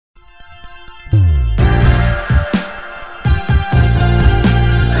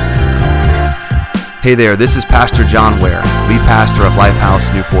Hey there, this is Pastor John Ware, lead pastor of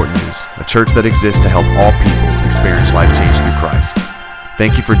Lifehouse Newport News, a church that exists to help all people experience life change through Christ.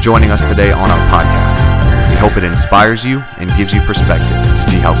 Thank you for joining us today on our podcast. We hope it inspires you and gives you perspective to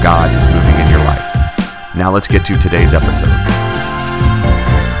see how God is moving in your life. Now let's get to today's episode.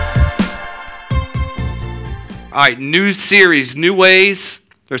 All right, new series, new words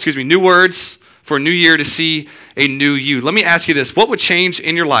for a new year to see a new you. Let me ask you this. What would change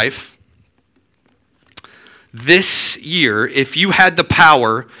in your life this year if you had the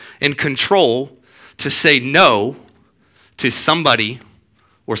power and control to say no to somebody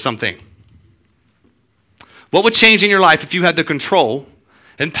or something? What would change in your life if you had the control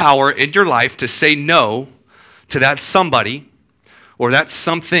and power in your life to say no to that somebody or that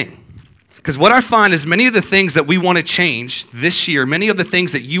something? Because what I find is many of the things that we want to change this year, many of the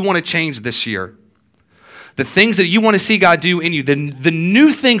things that you want to change this year, the things that you want to see God do in you, the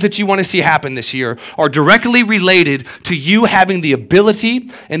new things that you want to see happen this year are directly related to you having the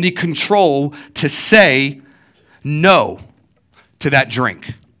ability and the control to say no to that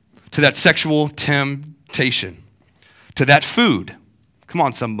drink, to that sexual temptation, to that food. Come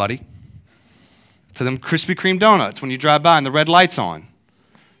on, somebody. To them Krispy Kreme donuts when you drive by and the red light's on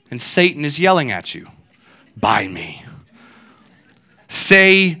and Satan is yelling at you. Buy me.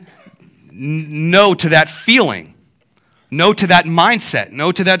 Say no to that feeling, no to that mindset,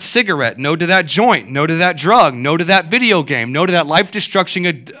 no to that cigarette, no to that joint, no to that drug, no to that video game, no to that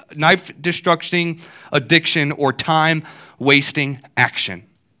life-destructing addiction or time-wasting action.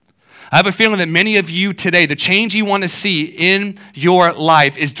 I have a feeling that many of you today, the change you want to see in your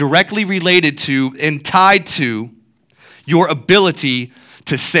life is directly related to and tied to your ability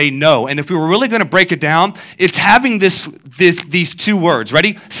to say no. And if we were really going to break it down, it's having these two words.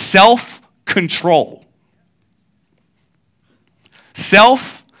 Ready? Self-control.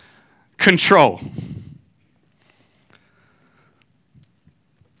 Self-control.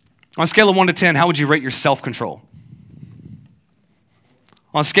 On a scale of 1 to 10, how would you rate your self-control?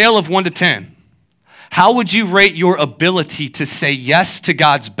 On a scale of 1 to 10, how would you rate your ability to say yes to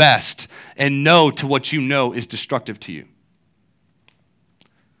God's best and no to what you know is destructive to you?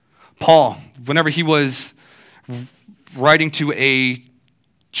 Paul, whenever he was writing to a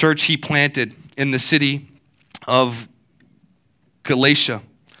church he planted in the city of Galatia,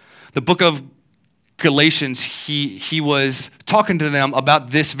 the book of Galatians, he was talking to them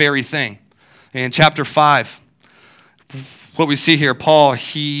about this very thing. In chapter 5, what we see here, Paul,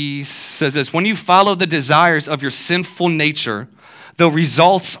 he says this: when you follow the desires of your sinful nature, the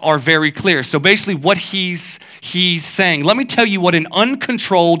results are very clear. So basically what he's saying, let me tell you what an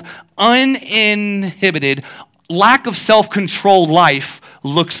uncontrolled, uninhibited, lack of self-control life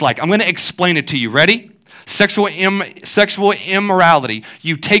looks like. I'm going to explain it to you. Ready? Sexual immorality.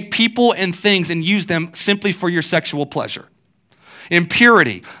 You take people and things and use them simply for your sexual pleasure.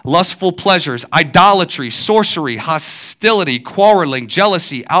 Impurity, lustful pleasures, idolatry, sorcery, hostility, quarreling,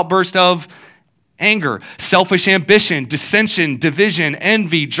 jealousy, outburst of anger, selfish ambition, dissension, division,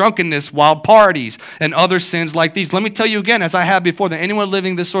 envy, drunkenness, wild parties, and other sins like these. Let me tell you again, as I have before, that anyone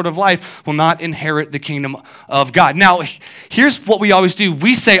living this sort of life will not inherit the kingdom of God. Now, here's what we always do.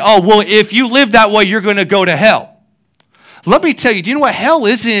 We say, oh, well, if you live that way, you're going to go to hell. Let me tell you, do you know what? Hell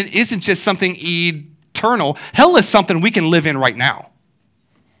isn't just something eternal. Hell is something we can live in right now.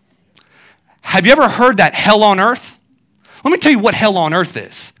 Have you ever heard that hell on earth? Let me tell you what hell on earth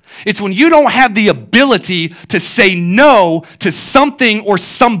is. It's when you don't have the ability to say no to something or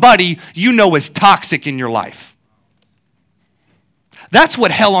somebody you know is toxic in your life. That's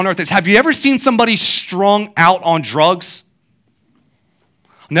what hell on earth is. Have you ever seen somebody strung out on drugs?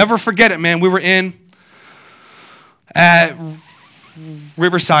 Never forget it, man. We were at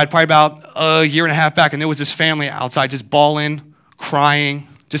Riverside probably about a year and a half back, and there was this family outside just bawling, crying.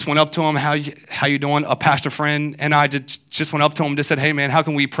 Just went up to him, how you doing? A pastor friend and I just went up to him and just said, hey man, how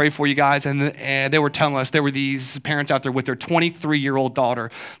can we pray for you guys? And they were telling us there were these parents out there with their 23-year-old daughter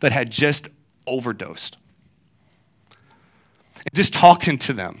that had just overdosed. And just talking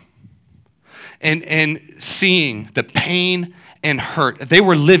to them and seeing the pain and hurt. They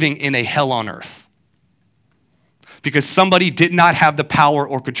were living in a hell on earth because somebody did not have the power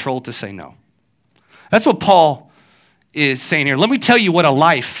or control to say no. That's what Paul is saying here. Let me tell you what a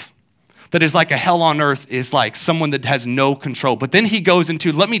life that is like a hell on earth is like, someone that has no control. But then he goes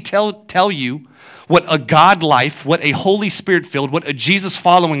into, let me tell you what a God life, what a Holy Spirit filled, what a Jesus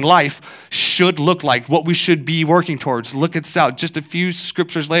following life should look like, what we should be working towards. Look at this out. Just a few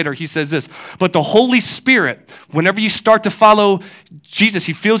scriptures later, he says this: but the Holy Spirit, whenever you start to follow Jesus,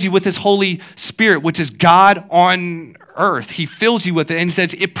 he fills you with his Holy Spirit, which is God on earth. He fills you with it, and he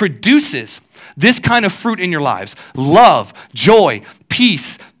says it produces this kind of fruit in your lives: love, joy,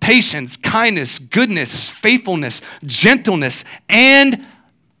 peace, patience, kindness, goodness, faithfulness, gentleness, and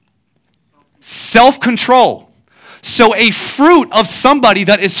self-control. So a fruit of somebody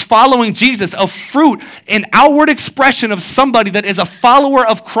that is following Jesus, a fruit, an outward expression of somebody that is a follower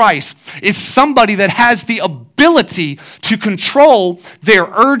of Christ, is somebody that has the ability to control their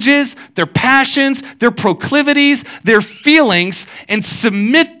urges, their passions, their proclivities, their feelings, and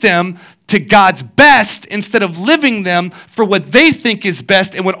submit them to God's best instead of living them for what they think is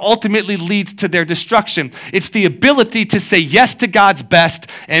best and what ultimately leads to their destruction. It's the ability to say yes to God's best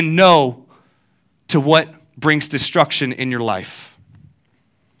and no to what brings destruction in your life.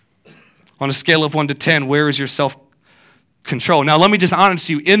 On a scale of 1 to 10, where is your self-control? Now, let me just honest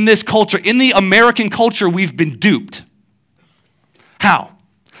you. In this culture, in the American culture, we've been duped. How?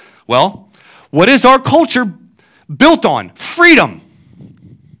 Well, what is our culture built on? Freedom.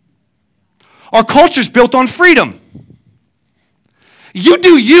 Our culture's built on freedom. You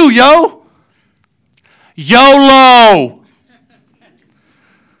do you, yo. YOLO.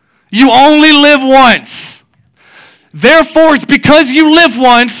 You only live once. Therefore, it's because you live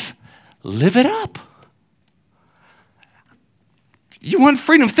once, live it up. You want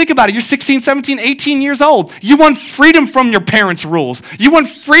freedom. Think about it. You're 16, 17, 18 years old. You want freedom from your parents' rules. You want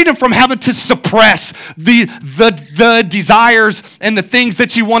freedom from having to suppress the desires and the things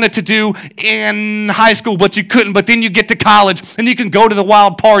that you wanted to do in high school, but you couldn't. But then you get to college, and you can go to the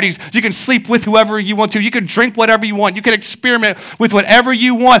wild parties. You can sleep with whoever you want to. You can drink whatever you want. You can experiment with whatever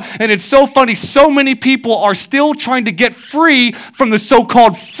you want. And it's so funny. So many people are still trying to get free from the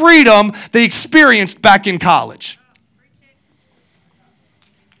so-called freedom they experienced back in college.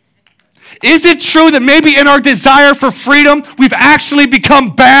 Is it true that maybe in our desire for freedom, we've actually become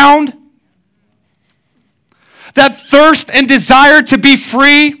bound? That thirst and desire to be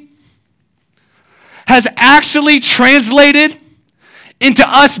free has actually translated into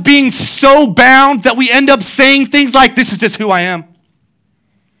us being so bound that we end up saying things like, this is just who I am.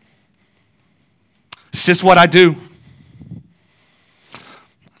 It's just what I do.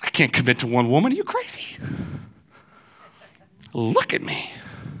 I can't commit to one woman. Are you crazy? Look at me.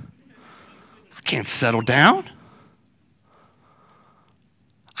 I can't settle down.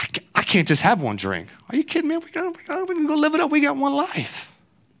 I can't just have one drink. Are you kidding me? We're going to go live it up. We got one life.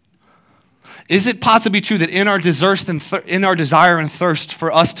 Is it possibly true that in our desire and thirst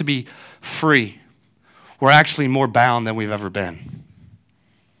for us to be free, we're actually more bound than we've ever been?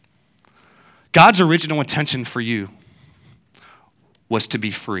 God's original intention for you was to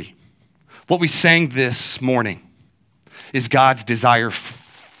be free. What we sang this morning is God's desire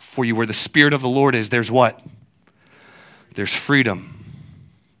for you. Where the Spirit of the Lord is, there's what? There's freedom.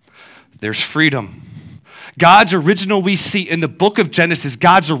 There's freedom. God's original, we see in the book of Genesis,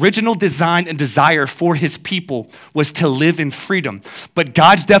 God's original design and desire for his people was to live in freedom. But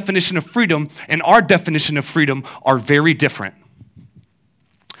God's definition of freedom and our definition of freedom are very different.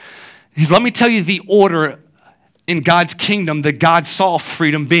 Let me tell you the order in God's kingdom that God saw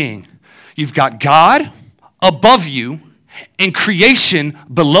freedom being. You've got God above you and creation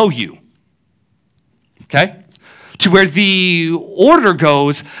below you. Okay? To where the order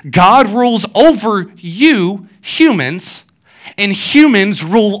goes, God rules over you, humans, and humans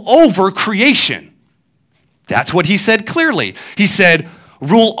rule over creation. That's what he said clearly. He said,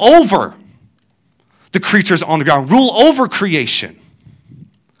 rule over the creatures on the ground, rule over creation.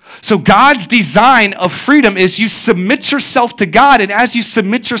 So God's design of freedom is you submit yourself to God, and as you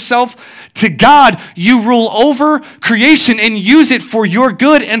submit yourself to God, you rule over creation and use it for your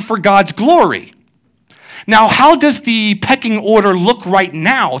good and for God's glory. Now, how does the pecking order look right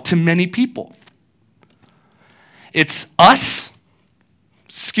now to many people? It's it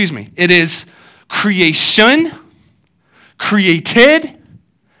is creation, created,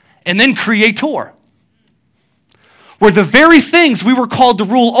 and then creator. Where the very things we were called to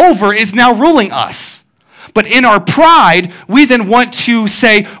rule over is now ruling us. But in our pride, we then want to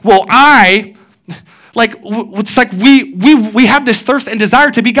say, well, it's like we have this thirst and desire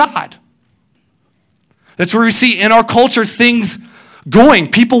to be God. That's where we see in our culture things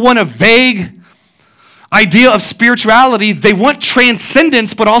going. People want a vague idea of spirituality. They want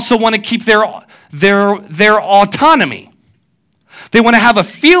transcendence, but also want to keep their autonomy. They want to have a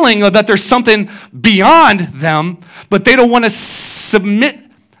feeling that there's something beyond them, but they don't want to submit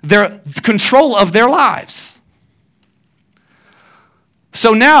their control of their lives.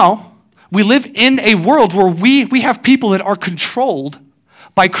 So now we live in a world where we have people that are controlled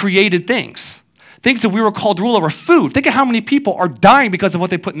by created things. Things that we were called to rule over. Food. Think of how many people are dying because of what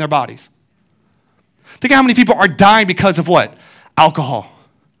they put in their bodies. Think of how many people are dying because of what? Alcohol.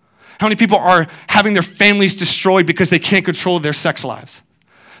 How many people are having their families destroyed because they can't control their sex lives?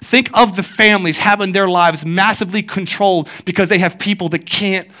 Think of the families having their lives massively controlled because they have people that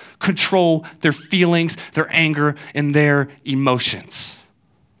can't control their feelings, their anger, and their emotions.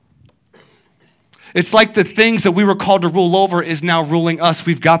 It's like the things that we were called to rule over is now ruling us.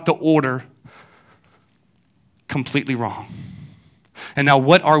 We've got the order completely wrong. And now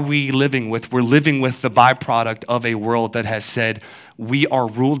what are we living with? We're living with the byproduct of a world that has said we are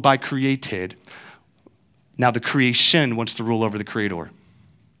ruled by created. Now the creation wants to rule over the creator.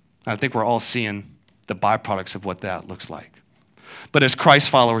 I think we're all seeing the byproducts of what that looks like. But as Christ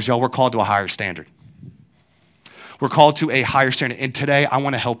followers, y'all, we're called to a higher standard. We're called to a higher standard. And today I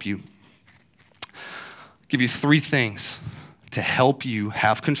want to help you. Give you 3 things to help you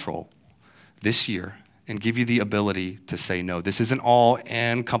have control this year and give you the ability to say no. This isn't all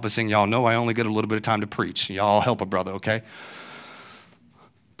encompassing. Y'all know I only get a little bit of time to preach. Y'all help a brother, okay?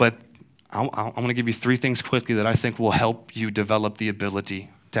 But I want to give you 3 things quickly that I think will help you develop the ability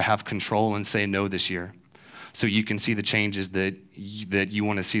to have control and say no this year so you can see the changes that you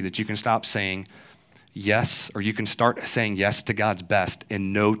want to see, that you can stop saying yes, or you can start saying yes to God's best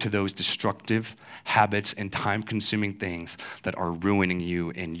and no to those destructive habits and time-consuming things that are ruining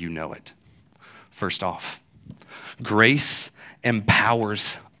you, and you know it. First off, grace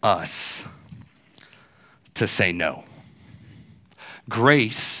empowers us to say no.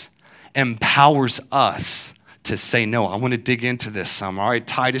 Grace empowers us to say no. I want to dig into this some. All right,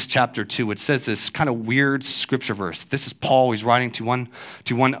 Titus chapter 2. It says this kind of weird scripture verse. This is Paul. He's writing to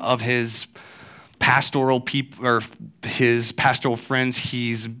one of his pastoral people, or his pastoral friends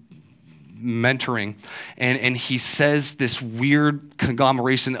he's mentoring, and he says this weird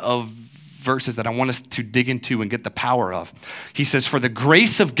conglomeration of verses that I want us to dig into and get the power of. He says, "For the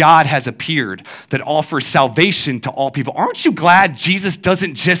grace of God has appeared that offers salvation to all people." Aren't you glad Jesus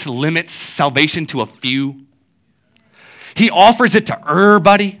doesn't just limit salvation to a few? He offers it to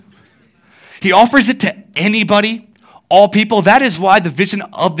everybody. He offers it to anybody, all people. That is why the vision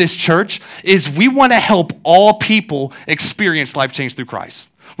of this church is we want to help all people experience life change through Christ.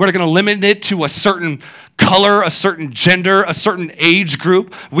 We're not going to limit it to a certain color, a certain gender, a certain age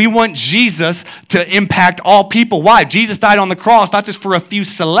group. We want Jesus to impact all people. Why? Jesus died on the cross, not just for a few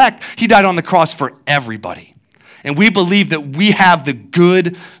select. He died on the cross for everybody. And we believe that we have the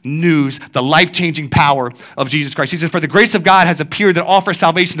good news, the life-changing power of Jesus Christ. He says, "For the grace of God has appeared that offers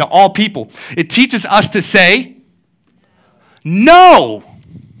salvation to all people." It teaches us to say no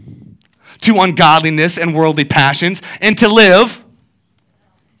to ungodliness and worldly passions, and to live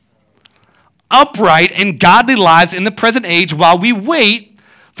upright and godly lives in the present age while we wait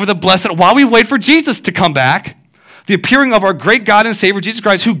for Jesus to come back, the appearing of our great God and Savior, Jesus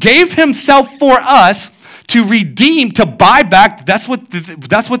Christ, who gave himself for us to redeem, to buy back. That's what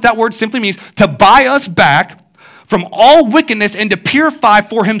that word simply means, to buy us back from all wickedness and to purify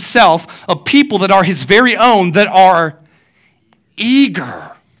for himself a people that are his very own, that are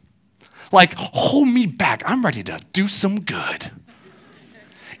eager. Like, hold me back. I'm ready to do some good.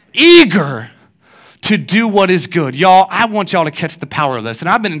 Eager to do what is good. Y'all, I want y'all to catch the power of this. And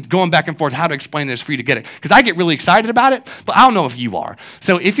I've been going back and forth how to explain this for you to get it. Because I get really excited about it, but I don't know if you are.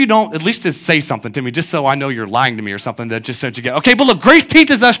 So if you don't, at least just say something to me, just so I know you're lying to me or something, that just so you get, okay, but look, grace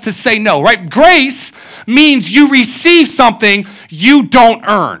teaches us to say no, right? Grace means you receive something you don't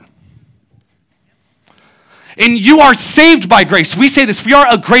earn. And you are saved by grace. We say this, we are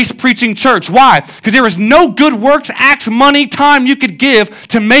a grace-preaching church. Why? Because there is no good works, acts, money, time you could give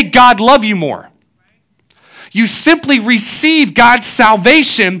to make God love you more. You simply receive God's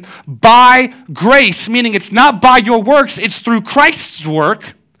salvation by grace, meaning it's not by your works, it's through Christ's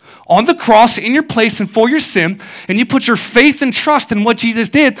work on the cross in your place and for your sin, and you put your faith and trust in what Jesus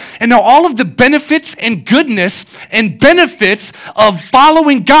did. And now all of the benefits and goodness and benefits of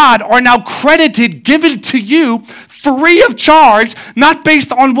following God are now credited, given to you free of charge, not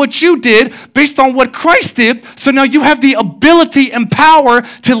based on what you did, based on what Christ did. So now you have the ability and power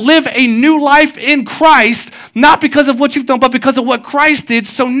to live a new life in Christ, not because of what you've done, but because of what Christ did.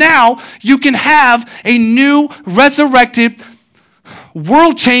 So now you can have a new, resurrected,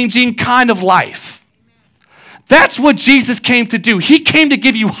 world-changing kind of life. That's what Jesus came to do. He came to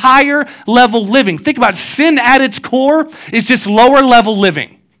give you higher level living. Think about it. Sin at its core is just lower level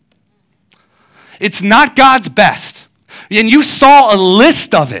living. It's not God's best. And you saw a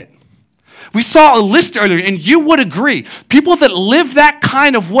list of it. We saw a list earlier, and you would agree. People that live that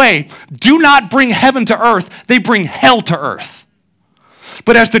kind of way do not bring heaven to earth. They bring hell to earth.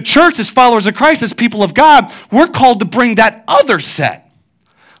 But as the church, as followers of Christ, as people of God, we're called to bring that other set.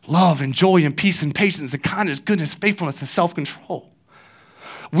 love and joy and peace and patience and kindness, goodness, faithfulness, and self-control.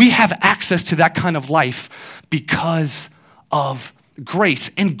 We have access to that kind of life because of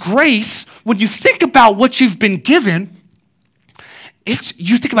grace. And grace, when you think about what you've been given,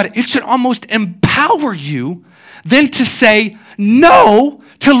 you think about it, it should almost empower you then to say no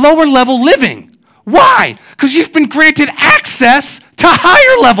to lower level living. Why? Because you've been granted access to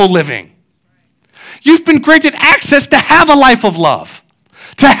higher level living. You've been granted access to have a life of love,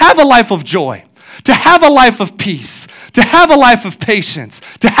 to have a life of joy, to have a life of peace, to have a life of patience,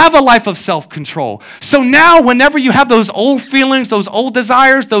 to have a life of self-control. So now whenever you have those old feelings, those old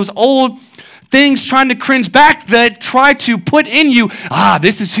desires, those old things trying to cringe back that try to put in you,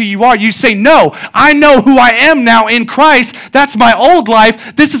 this is who you are. You say, no, I know who I am now in Christ. That's my old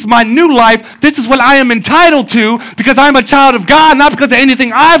life. This is my new life. This is what I am entitled to because I'm a child of God, not because of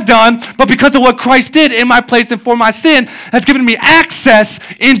anything I've done, but because of what Christ did in my place and for my sin has given me access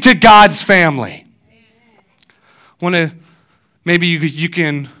into God's family. Maybe you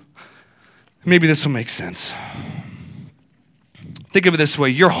can, maybe this will make sense. Think of it this way.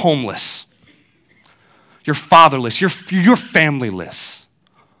 You're homeless. You're fatherless. You're familyless.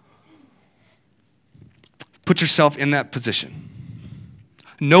 Put yourself in that position.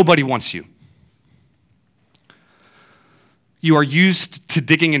 Nobody wants you. You are used to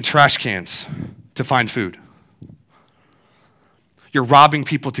digging in trash cans to find food. You're robbing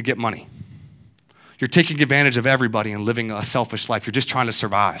people to get money. You're taking advantage of everybody and living a selfish life. You're just trying to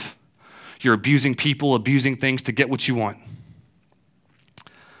survive. You're abusing people, abusing things to get what you want.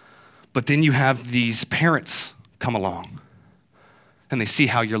 But then you have these parents come along and they see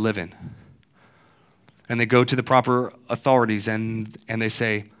how you're living. And they go to the proper authorities and they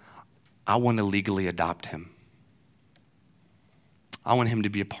say, I want to legally adopt him. I want him to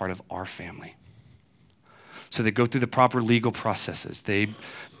be a part of our family. So they go through the proper legal processes. They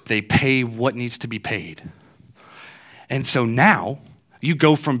pay what needs to be paid. And so now you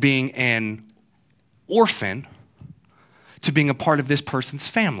go from being an orphan to being a part of this person's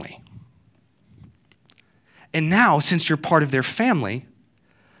family. And now, since you're part of their family,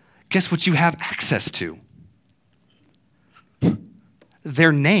 guess what you have access to?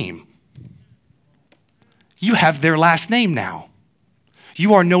 Their name. You have their last name now.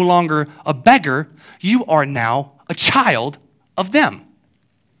 You are no longer a beggar. You are now a child of them.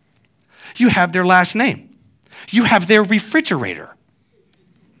 You have their last name. You have their refrigerator.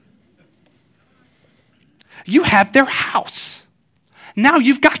 You have their house. Now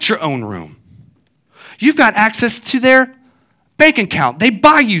you've got your own room. You've got access to their bank account. They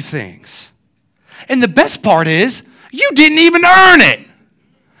buy you things. And the best part is, you didn't even earn it.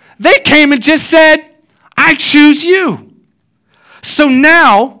 They came and just said, I choose you. So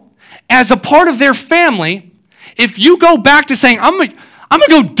now, as a part of their family, if you go back to saying, I'm going to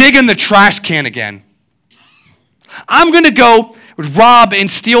go dig in the trash can again. I'm going to go rob and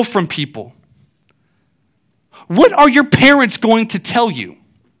steal from people. What are your parents going to tell you?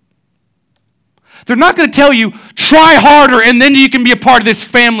 They're not going to tell you, try harder and then you can be a part of this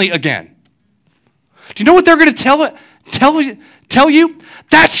family again. Do you know what they're going to tell you?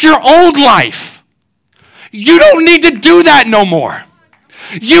 That's your old life. You don't need to do that no more.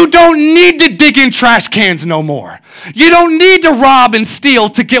 You don't need to dig in trash cans no more. You don't need to rob and steal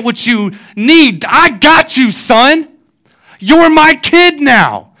to get what you need. I got you, son. You're my kid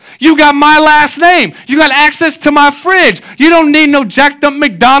now. You got my last name. You got access to my fridge. You don't need no jacked up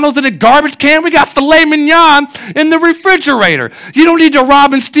McDonald's in a garbage can. We got filet mignon in the refrigerator. You don't need to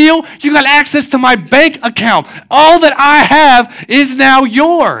rob and steal. You got access to my bank account. All that I have is now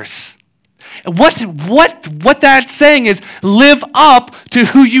yours. What that's saying is live up to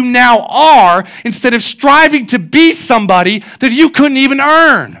who you now are instead of striving to be somebody that you couldn't even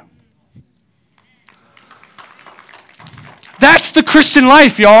earn. That's the Christian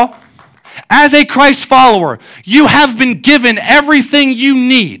life, y'all. As a Christ follower, you have been given everything you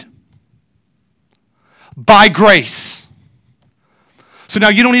need by grace. So now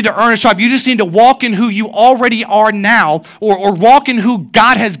you don't need to earn and strive. You just need to walk in who you already are now, or walk in who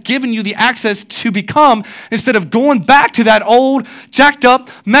God has given you the access to become, instead of going back to that old, jacked up,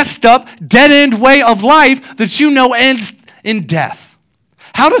 messed up, dead-end way of life that you know ends in death.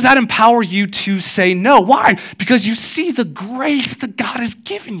 How does that empower you to say no? Why? Because you see the grace that God has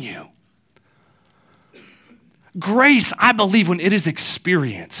given you. Grace, I believe, when it is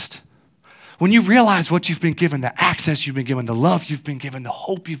experienced, when you realize what you've been given, the access you've been given, the love you've been given, the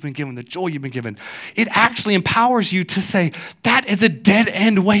hope you've been given, the joy you've been given, it actually empowers you to say, that is a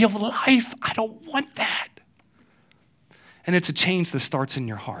dead-end way of life. I don't want that. And it's a change that starts in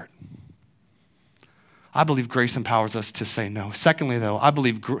your heart. I believe grace empowers us to say no. Secondly, though, I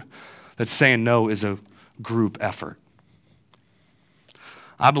believe that saying no is a group effort.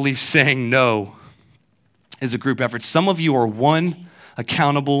 I believe saying no is a group effort. Some of you are one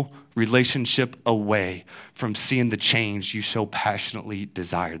accountable relationship away from seeing the change you so passionately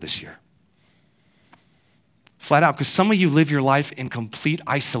desire this year. Flat out, because some of you live your life in complete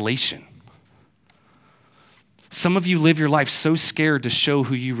isolation. Some of you live your life so scared to show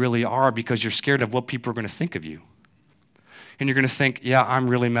who you really are because you're scared of what people are going to think of you. And you're going to think, yeah, I'm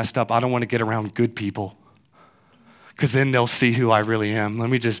really messed up. I don't want to get around good people because then they'll see who I really am. Let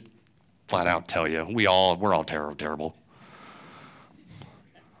me just flat out tell you, we're all terrible.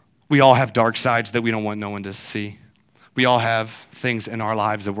 We all have dark sides that we don't want no one to see. We all have things in our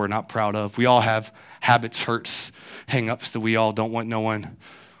lives that we're not proud of. We all have habits, hurts, hang-ups that we all don't want no one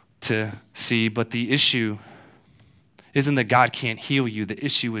to see. But the issue isn't that God can't heal you. The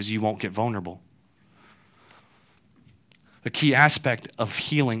issue is you won't get vulnerable. The key aspect of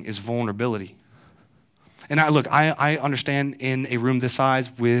healing is vulnerability. And I understand in a room this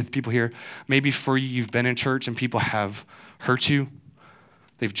size with people here, maybe for you, you've been in church and people have hurt you.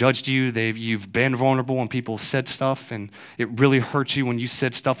 They've judged you. You've been vulnerable and people said stuff, and it really hurts you when you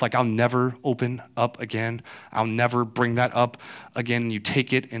said stuff like, I'll never open up again. I'll never bring that up again. And you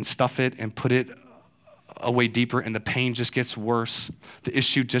take it and stuff it and put it away deeper, and the pain just gets worse. The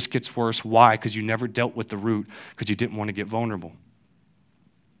issue just gets worse. Why? Because you never dealt with the root, because you didn't want to get vulnerable.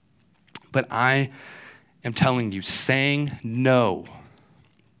 But I am telling you, saying no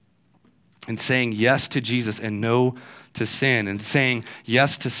and saying yes to Jesus and no to sin and saying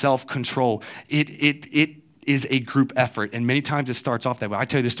yes to self-control, it is a group effort. And many times it starts off that way. I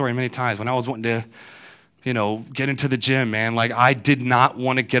tell you this story many times. When I was wanting to get into the gym, man. Like, I did not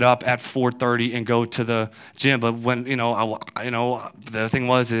want to get up at 4:30 and go to the gym. But when, the thing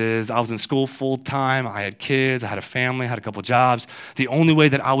was I was in school full time. I had kids. I had a family. I had a couple jobs. The only way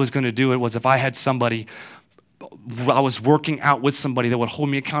that I was going to do it was if I had somebody, I was working out with somebody that would hold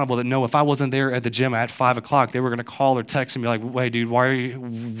me accountable, that if I wasn't there at the gym at 5 o'clock, they were going to call or text and be like, "Wait, dude, where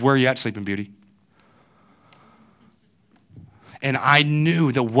are you at, Sleeping Beauty?" And I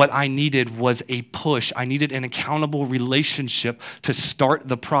knew that what I needed was a push. I needed an accountable relationship to start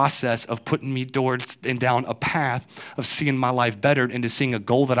the process of putting me towards and down a path of seeing my life bettered into seeing a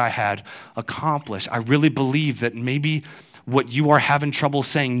goal that I had accomplished. I really believe that maybe what you are having trouble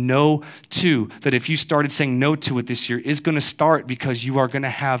saying no to, that if you started saying no to it this year, is going to start because you are going to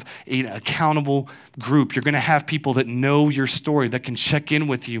have an accountable group. You're going to have people that know your story, that can check in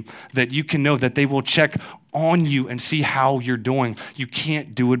with you, that you can know that they will check on you and see how you're doing. You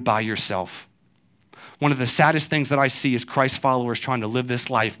can't do it by yourself. One of the saddest things that I see is Christ followers trying to live this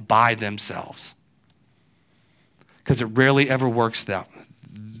life by themselves, because it rarely ever works that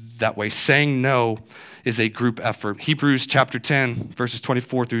way. Saying no is a group effort. Hebrews chapter 10, verses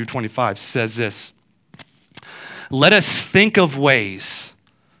 24 through 25 says this: "Let us think of ways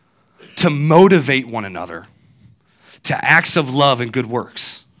to motivate one another to acts of love and good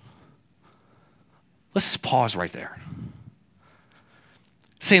works." Let's just pause right there.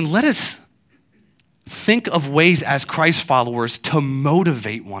 Saying, let us think of ways as Christ followers to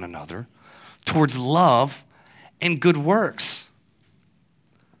motivate one another towards love and good works.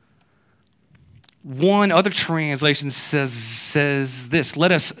 One other translation says this: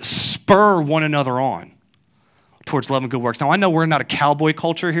 let us spur one another on towards love and good works. Now, I know we're not a cowboy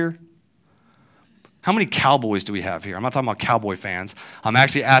culture here. How many cowboys do we have here? I'm not talking about cowboy fans. I'm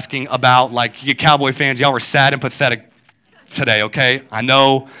actually asking about, you cowboy fans, y'all were sad and pathetic today, okay? I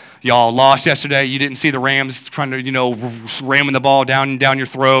know y'all lost yesterday. You didn't see the Rams trying to, ramming the ball down your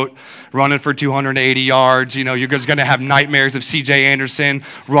throat, running for 280 yards. You're just going to have nightmares of C.J. Anderson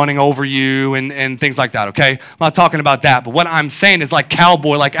running over you and things like that, okay? I'm not talking about that. But what I'm saying is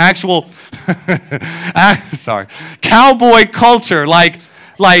cowboy, actual, cowboy culture,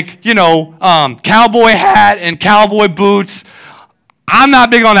 cowboy hat and cowboy boots. I'm not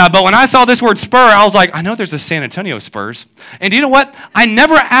big on that, but when I saw this word spur, I was like, I know there's a San Antonio Spurs. And do you know what? I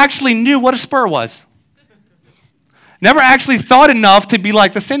never actually knew what a spur was. Never actually thought enough to be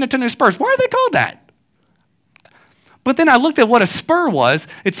like the San Antonio Spurs. Why are they called that? But then I looked at what a spur was.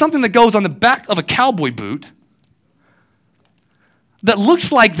 It's something that goes on the back of a cowboy boot that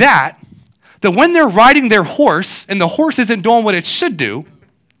looks like that when they're riding their horse and the horse isn't doing what it should do,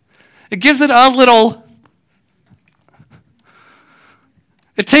 it gives it a little,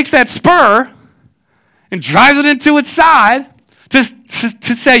 it takes that spur and drives it into its side to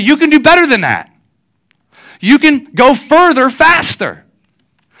say, you can do better than that. You can go further, faster.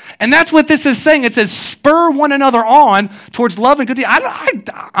 And that's what this is saying. It says, spur one another on towards love and good deeds.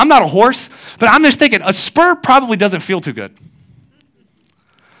 I'm not a horse, but I'm just thinking, a spur probably doesn't feel too good.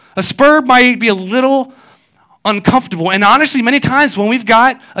 A spur might be a little uncomfortable. And honestly, many times when we've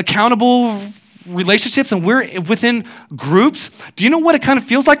got accountable relationships and we're within groups, do you know what it kind of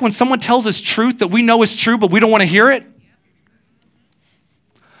feels like when someone tells us truth that we know is true, but we don't want to hear it?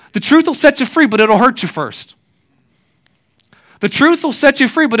 The truth will set you free, but it'll hurt you first. The truth will set you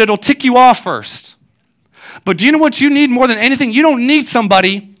free, but it'll tick you off first. But do you know what you need more than anything? You don't need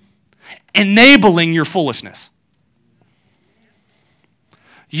somebody enabling your foolishness.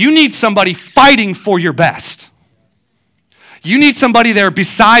 You need somebody fighting for your best. You need somebody there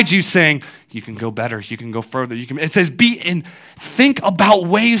beside you saying, you can go better, you can go further. It says, think about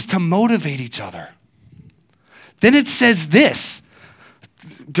ways to motivate each other. Then it says this.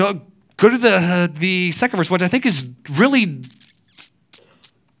 Go to the second verse, which I think is really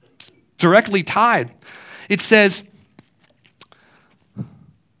directly tied. It says,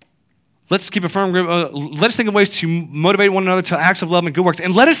 let's keep a firm grip. Let us think of ways to motivate one another to acts of love and good works.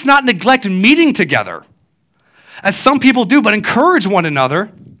 And let us not neglect meeting together, as some people do, but encourage one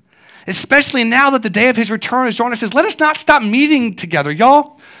another, especially now that the day of his return is drawing. It says, let us not stop meeting together.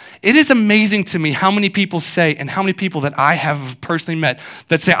 Y'all, it is amazing to me how many people say, and how many people that I have personally met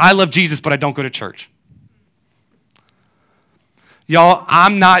that say, I love Jesus, but I don't go to church. Y'all,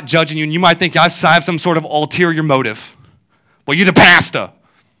 I'm not judging you, and you might think I have some sort of ulterior motive. Well, you're the pastor.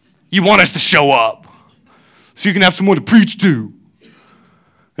 You want us to show up so you can have someone to preach to.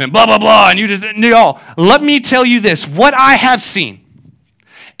 And blah, blah, blah, and y'all, let me tell you this. What I have seen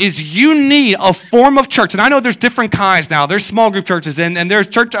is you need a form of church. And I know there's different kinds now. There's small group churches, and there's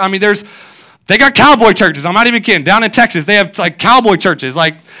church, they got cowboy churches. I'm not even kidding. Down in Texas, they have like cowboy churches.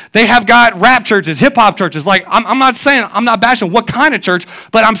 Like they have got rap churches, hip hop churches. Like I'm not saying, I'm not bashing what kind of church,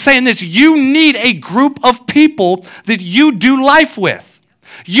 but I'm saying this. You need a group of people that you do life with.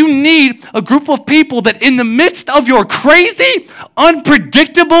 You need a group of people that in the midst of your crazy,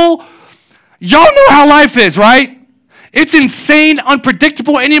 unpredictable, y'all know how life is, right? It's insane,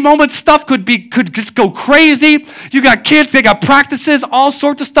 unpredictable. Any moment, stuff could just go crazy. You got kids, they got practices, all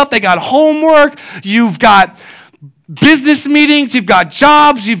sorts of stuff. They got homework. You've got business meetings. You've got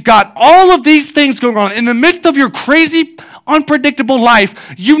jobs. You've got all of these things going on. In the midst of your crazy, unpredictable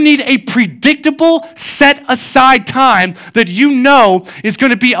life, you need a predictable, set-aside time that you know is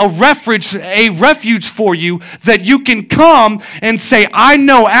going to be a refuge for you, that you can come and say, I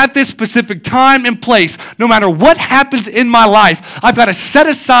know at this specific time and place, no matter what happens in my life, I've got a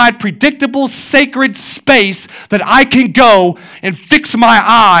set-aside, predictable, sacred space that I can go and fix my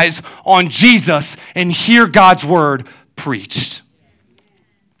eyes on Jesus and hear God's word preached.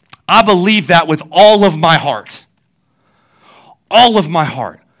 I believe that with all of my heart. All of my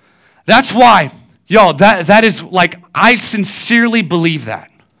heart. That's why, y'all, that is like, I sincerely believe that.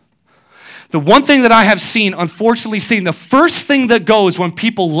 The one thing that I have seen, unfortunately seen, the first thing that goes when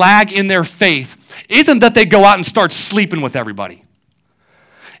people lag in their faith isn't that they go out and start sleeping with everybody.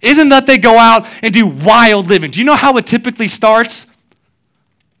 Isn't that they go out and do wild living. Do you know how it typically starts?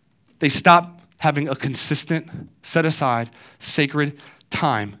 They stop having a consistent, set aside, sacred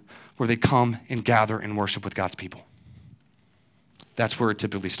time where they come and gather and worship with God's people. That's where it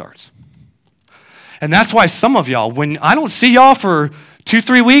typically starts. And that's why some of y'all, when I don't see y'all for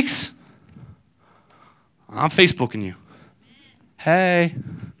 2-3 weeks, I'm Facebooking you. Hey,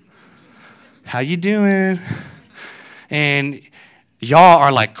 how you doing? And y'all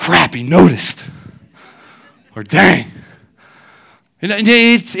are like, crap, he noticed. Or dang.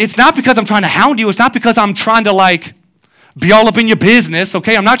 It's not because I'm trying to hound you. It's not because I'm trying to like be all up in your business,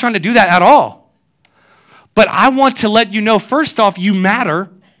 okay? I'm not trying to do that at all. But I want to let you know, first off, you matter.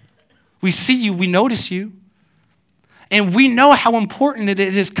 We see you, we notice you. And we know how important it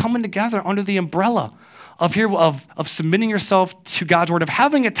is coming together under the umbrella of submitting yourself to God's word, of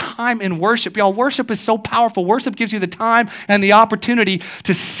having a time in worship. Y'all, worship is so powerful. Worship gives you the time and the opportunity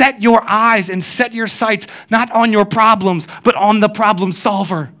to set your eyes and set your sights not on your problems, but on the problem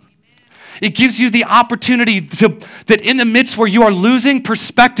solver. It gives you the opportunity that in the midst where you are losing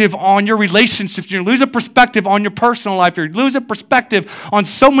perspective on your relationships, you're losing perspective on your personal life, you're losing perspective on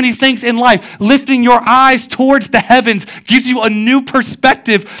so many things in life, lifting your eyes towards the heavens gives you a new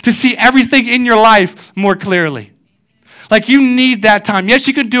perspective to see everything in your life more clearly. Like you need that time. Yes,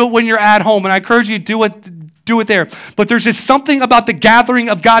 you can do it when you're at home, and I encourage you to do it there. But there's just something about the gathering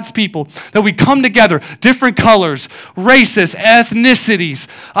of God's people that we come together, different colors, races, ethnicities,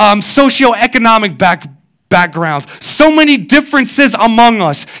 socioeconomic backgrounds, so many differences among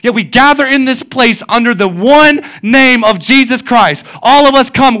us, yet we gather in this place under the one name of Jesus Christ. All of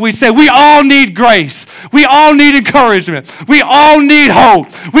us come, we say, we all need grace. We all need encouragement. We all need hope.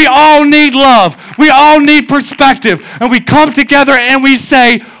 We all need love. We all need perspective. And we come together and we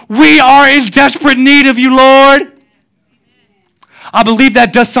say, we are in desperate need of you, Lord. I believe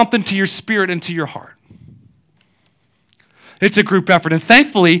that does something to your spirit and to your heart. It's a group effort. And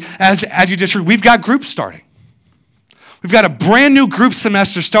thankfully, as you just heard, we've got groups starting. We've got a brand new group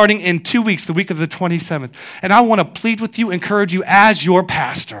semester starting in 2 weeks, the week of the 27th. And I want to plead with you, encourage you as your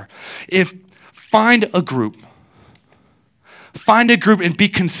pastor. Find a group and be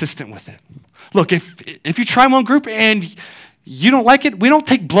consistent with it. Look, if you try one group and you don't like it, we don't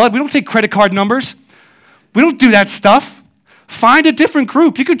take blood, we don't take credit card numbers. We don't do that stuff. Find a different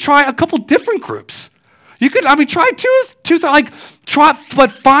group. You could try a couple different groups. Try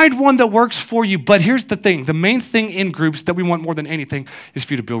but find one that works for you. But here's the thing. The main thing in groups that we want more than anything is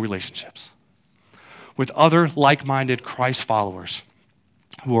for you to build relationships with other like-minded Christ followers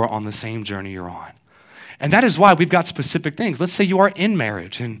who are on the same journey you're on. And that is why we've got specific things. Let's say you are in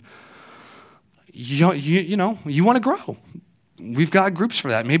marriage and you want to grow. We've got groups for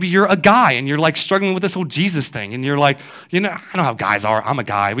that. Maybe you're a guy and you're like struggling with this whole Jesus thing. And you're like, I know how guys are. I'm a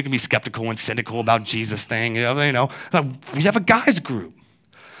guy. We can be skeptical and cynical about Jesus thing. We have a guys group.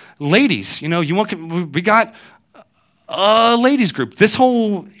 Ladies, we got a ladies group. This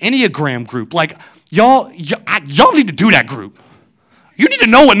whole Enneagram group. Like, y'all need to do that group. You need to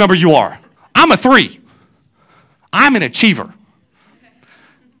know what number you are. I'm a 3. I'm an achiever.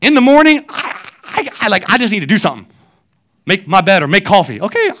 In the morning, I just need to do something. Make my bed or make coffee.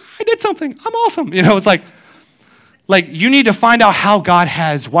 Okay, I did something. I'm awesome. It's like you need to find out how God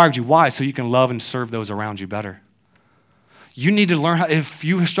has wired you. Why? So you can love and serve those around you better. You need to learn how, if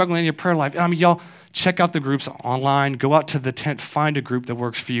you're struggling in your prayer life, y'all check out the groups online. Go out to the tent. Find a group that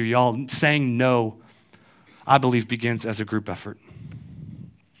works for you. Y'all, saying no, I believe, begins as a group effort.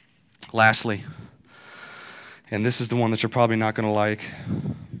 Lastly, and this is the one that you're probably not going to like,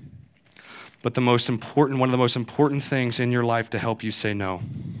 but one of the most important things in your life to help you say no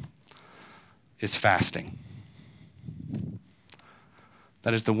is fasting.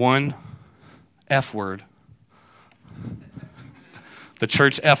 That is the one F word, the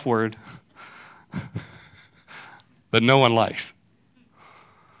church F word, that no one likes.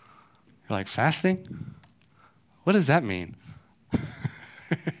 You're like, fasting? What does that mean?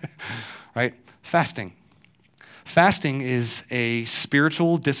 Right? Fasting. Fasting is a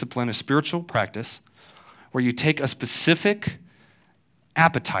spiritual discipline, a spiritual practice where you take a specific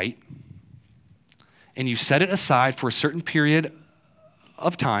appetite and you set it aside for a certain period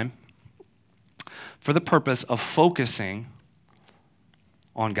of time for the purpose of focusing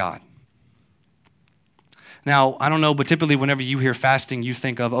on God. Now, I don't know, but typically whenever you hear fasting, you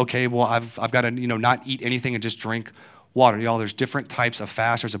think of, okay, well, I've got to, not eat anything and just drink water. Y'all, there's different types of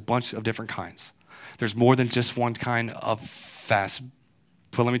fast. There's a bunch of different kinds. There's more than just one kind of fast.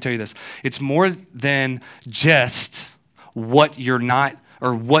 But let me tell you this. It's more than just what you're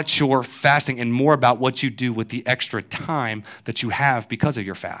fasting, and more about what you do with the extra time that you have because of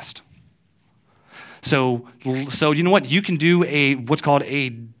your fast. So you know what? You can do what's called a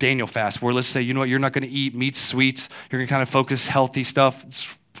Daniel fast, where let's say, you're not going to eat meats, sweets. You're going to kind of focus healthy stuff.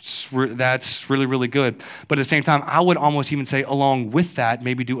 That's really, really good. But at the same time, I would almost even say along with that,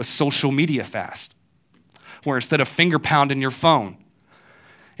 maybe do a social media fast, where instead of finger pounding your phone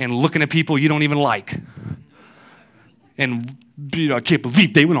and looking at people you don't even like, and I can't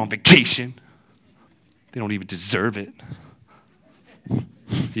believe they went on vacation. They don't even deserve it.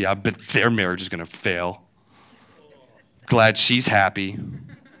 Yeah, I bet their marriage is going to fail. Glad she's happy.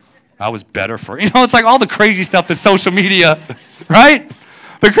 I was better for her. It's like all the crazy stuff that social media, right?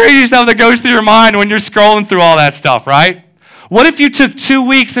 The crazy stuff that goes through your mind when you're scrolling through all that stuff, right? What if you took 2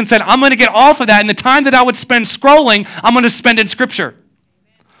 weeks and said, I'm going to get off of that, and the time that I would spend scrolling, I'm going to spend in Scripture.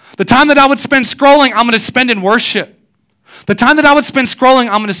 The time that I would spend scrolling, I'm going to spend in worship. The time that I would spend scrolling,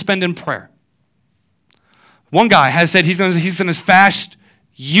 I'm going to spend in prayer. One guy has said he's going to fast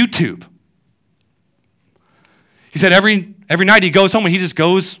YouTube. He said every night he goes home and he just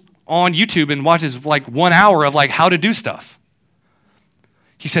goes on YouTube and watches like 1 hour of like how to do stuff.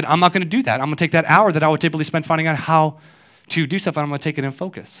 He said, I'm not going to do that. I'm going to take that hour that I would typically spend finding out how to do stuff, and I'm going to take it in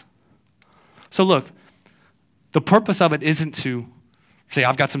focus. So look, the purpose of it isn't to say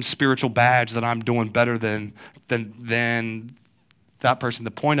I've got some spiritual badge that I'm doing better than that person.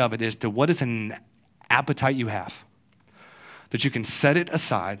 The point of it is to what is an appetite you have that you can set it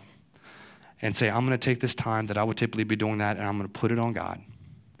aside and say, I'm going to take this time that I would typically be doing that, and I'm going to put it on God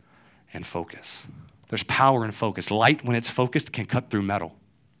and focus. There's power in focus. Light, when it's focused, can cut through metal.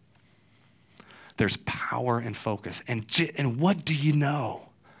 There's power in focus. And what do you know?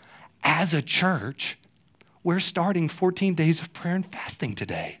 As a church, we're starting 14 days of prayer and fasting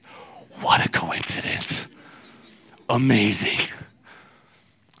today. What a coincidence. Amazing.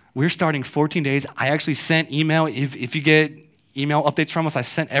 We're starting 14 days. I actually sent email. If you get email updates from us, I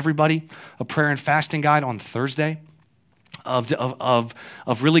sent everybody a prayer and fasting guide on Thursday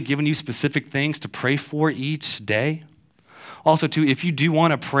of really giving you specific things to pray for each day. Also, too, if you do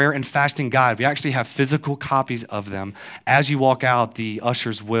want a prayer and fasting guide, we actually have physical copies of them. As you walk out, the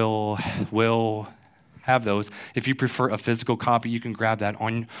ushers will have those. If you prefer a physical copy, you can grab that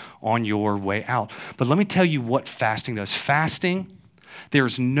on your way out. But let me tell you what fasting does. Fasting,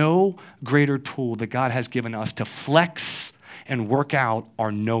 there's no greater tool that God has given us to flex and work out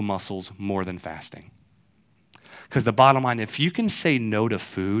our no muscles more than fasting. Because the bottom line, if you can say no to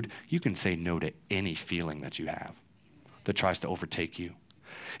food, you can say no to any feeling that you have that tries to overtake you.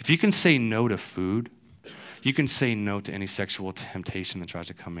 If you can say no to food, you can say no to any sexual temptation that tries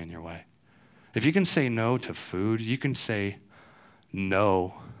to come in your way. If you can say no to food, you can say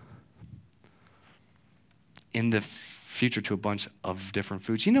no in the future to a bunch of different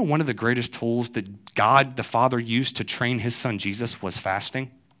foods. You know, one of the greatest tools that God the Father used to train his son Jesus was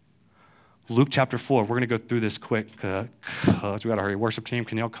fasting. Luke chapter 4, we're going to go through this quick because we got to hurry. Worship team,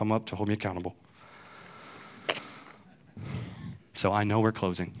 can y'all come up to hold me accountable? So I know we're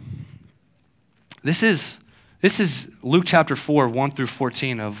closing. This is Luke chapter 4, 1 through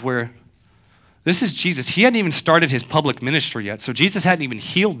 14 of where this is Jesus. He hadn't even started his public ministry yet, so Jesus hadn't even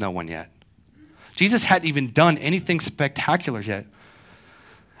healed no one yet. Jesus hadn't even done anything spectacular yet.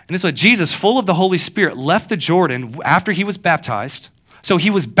 And this is what Jesus, full of the Holy Spirit, left the Jordan after he was baptized. So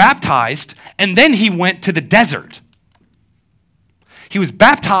he was baptized, and then he went to the desert. He was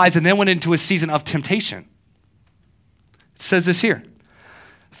baptized and then went into a season of temptation. It says this here.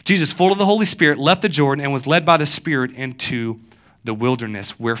 Jesus, full of the Holy Spirit, left the Jordan and was led by the Spirit into the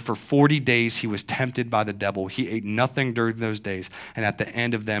wilderness, where for 40 days he was tempted by the devil. He ate nothing during those days, and at the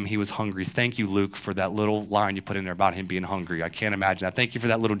end of them he was hungry. Thank you, Luke, for that little line you put in there about him being hungry. I can't imagine that. Thank you for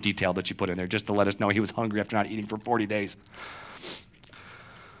that little detail that you put in there just to let us know he was hungry after not eating for 40 days.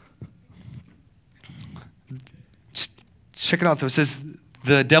 Check it out, though. It says,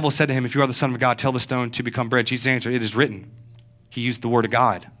 the devil said to him, if you are the Son of God, tell the stone to become bread. Jesus answered, it is written. He used the word of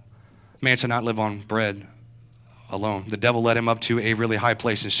God. Man shall not live on bread alone. The devil led him up to a really high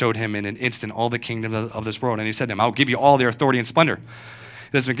place and showed him in an instant all the kingdom of this world. And he said to him, I'll give you all their authority and splendor.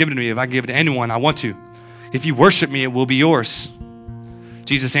 It has been given to me. If I can give it to anyone, I want to. If you worship me, it will be yours.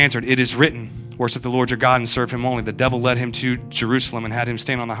 Jesus answered, it is written, worship the Lord your God and serve him only. The devil led him to Jerusalem and had him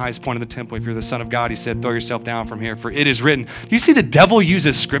stand on the highest point of the temple. If you're the Son of God, he said, throw yourself down from here, for it is written. Do you see the devil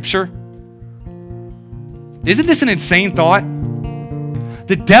uses scripture? Isn't this an insane thought?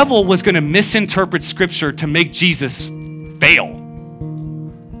 The devil was going to misinterpret scripture to make Jesus fail.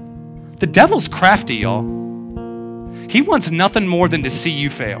 The devil's crafty, y'all. He wants nothing more than to see you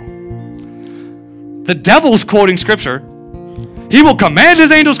fail. The devil's quoting scripture. He will command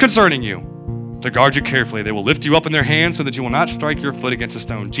his angels concerning you to guard you carefully. They will lift you up in their hands so that you will not strike your foot against a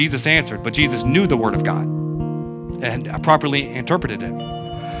stone. Jesus answered, but Jesus knew the word of God and properly interpreted it.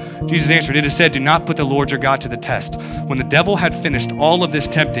 Jesus answered, it is said, do not put the Lord your God to the test. When the devil had finished all of this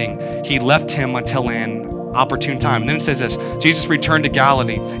tempting, he left him until an opportune time. And then it says this, Jesus returned to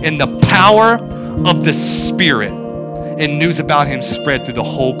Galilee in the power of the Spirit, and news about him spread through the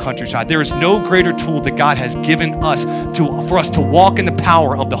whole countryside. There is no greater tool that God has given us for us to walk in the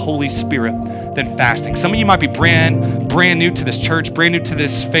power of the Holy Spirit than fasting. Some of you might be brand new to this church, brand new to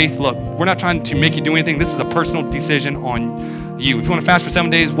this faith. Look, we're not trying to make you do anything. This is a personal decision on you. If you want to fast for 7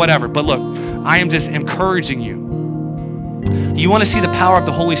 days, whatever. But look, I am just encouraging you. You want to see the power of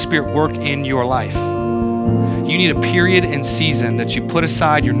the Holy Spirit work in your life. You need a period and season that you put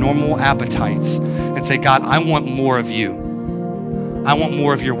aside your normal appetites and say, God, I want more of you. I want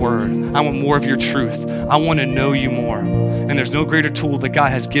more of your word. I want more of your truth. I want to know you more. And there's no greater tool that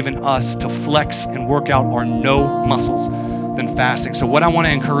God has given us to flex and work out our no muscles than fasting. So what I want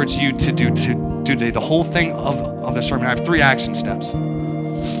to encourage you to do today, the whole thing of the sermon, I have 3 action steps.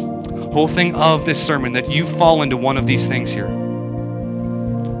 Whole thing of this sermon, that you fall into one of these things here.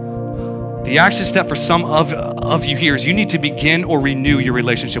 The action step for some of you here is you need to begin or renew your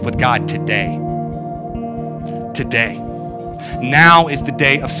relationship with God today. Today. Now is the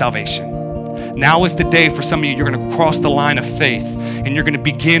day of salvation. Now is the day for some of you, you're going to cross the line of faith and you're going to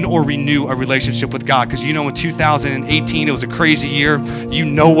begin or renew a relationship with God. Because you know in 2018, it was a crazy year. You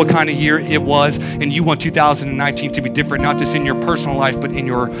know what kind of year it was. And you want 2019 to be different, not just in your personal life, but in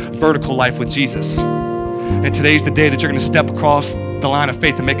your vertical life with Jesus. And today's the day that you're going to step across the line of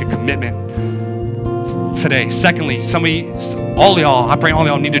faith and make a commitment today. Secondly, all y'all, I pray all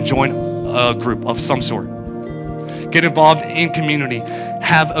y'all need to join a group of some sort. Get involved in community.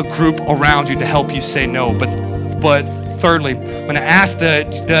 Have a group around you to help you say no. But thirdly, I'm going to ask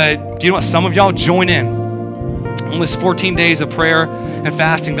do you know what? Some of y'all join in on this 14 days of prayer and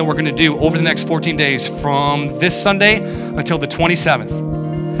fasting that we're going to do over the next 14 days from this Sunday until the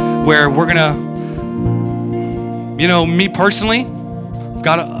 27th, where we're going to, me personally, I've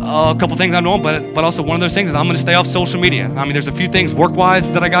got a couple things I'm doing, but also one of those things is I'm going to stay off social media. I mean, there's a few things work-wise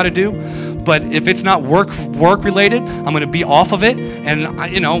that I got to do, but if it's not work-related, I'm going to be off of it. And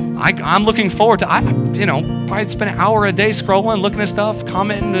I'm looking forward to, probably spend an hour a day scrolling, looking at stuff,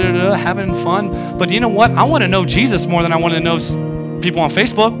 commenting, having fun. But you know what? I want to know Jesus more than I want to know people on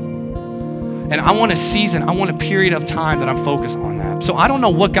Facebook. And I want I want a period of time that I'm focused on that. So I don't know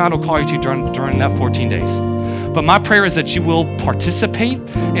what God will call you to during that 14 days. But my prayer is that you will participate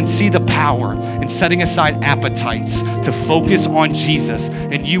and see the power in setting aside appetites to focus on Jesus,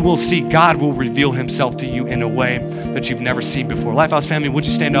 and you will see God will reveal himself to you in a way that you've never seen before. Lifehouse family, would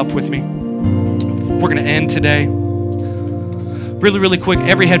you stand up with me? We're going to end today. Really, really quick,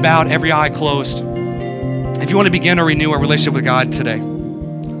 every head bowed, every eye closed. If you want to begin or renew a relationship with God today,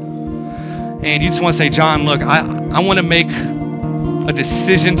 and you just want to say, John, look, I want to make a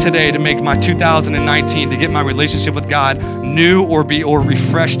decision today to make my 2019, to get my relationship with God new or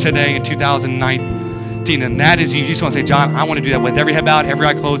refreshed today in 2019. And that is you just want to say, John, I want to do that with every head bowed, every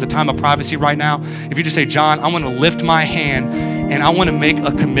eye closed, a time of privacy right now. If you just say, John, I want to lift my hand and I want to make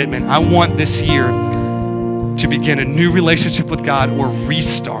a commitment. I want this year to begin a new relationship with God or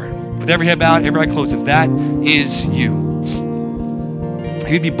restart. With every head bowed, every eye closed, if that is you,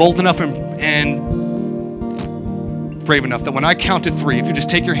 you'd be bold enough and brave enough that when I count to 3, if you just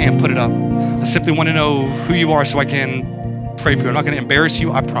take your hand, put it up. I simply want to know who you are so I can pray for you. I'm not going to embarrass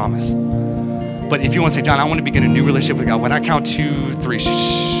you, I promise. But if you want to say, John, I want to begin a new relationship with God, when I count to 3,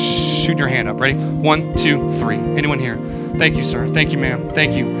 shoot your hand up. Ready? 1, 2, 3. Anyone here? Thank you, sir. Thank you, ma'am.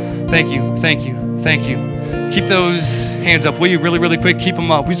 Thank you. Thank you. Thank you. Thank you. Keep those hands up. Will you really, really quick? Keep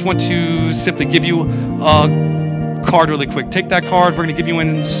them up. We just want to simply give you a card really quick. Take that card. We're going to give you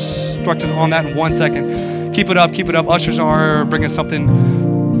instructions on that in 1 second. Keep it up, keep it up. Ushers are bringing something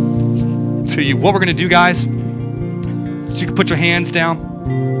to you. What we're going to do, guys, you can put your hands down.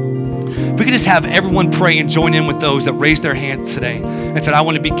 If we could just have everyone pray and join in with those that raised their hands today and said, I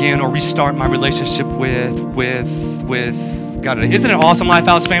want to begin or restart my relationship with God today. Isn't it awesome,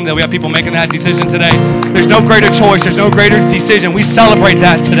 Lifehouse family, that we have people making that decision today? There's no greater choice. There's no greater decision. We celebrate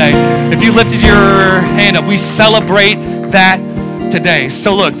that today. If you lifted your hand up, we celebrate that today.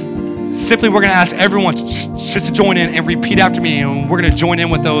 So look, simply, we're going to ask everyone just to join in and repeat after me, and we're going to join in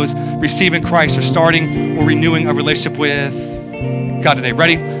with those receiving Christ or starting or renewing a relationship with God today.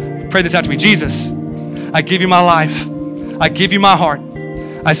 Ready? Pray this after me. Jesus, I give you my life. I give you my heart.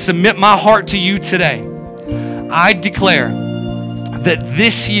 I submit my heart to you today. I declare that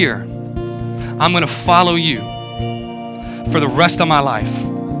this year I'm going to follow you for the rest of my life.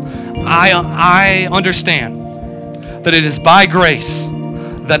 I understand that it is by grace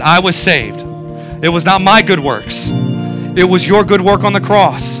that I was saved. It was not my good works. It was your good work on the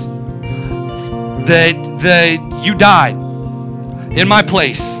cross. That you died in my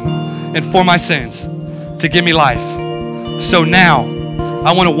place and for my sins to give me life. So now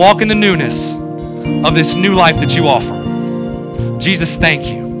I want to walk in the newness of this new life that you offer. Jesus, thank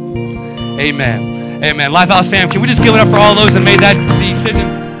you. Amen. Amen. Lifehouse fam, can we just give it up for all those that made that decision?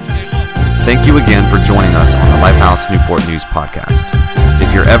 Thank you again for joining us on the Lifehouse Newport News podcast.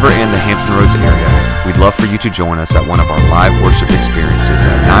 If you're ever in the Hampton Roads area, we'd love for you to join us at one of our live worship experiences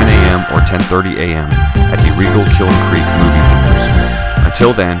at 9 a.m. or 10:30 a.m. at the Regal Kiln Creek Movie Theaters.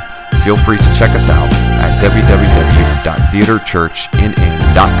 Until then, feel free to check us out at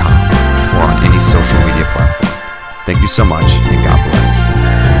www.theaterchurchnn.com or on any social media platform. Thank you so much, and God bless.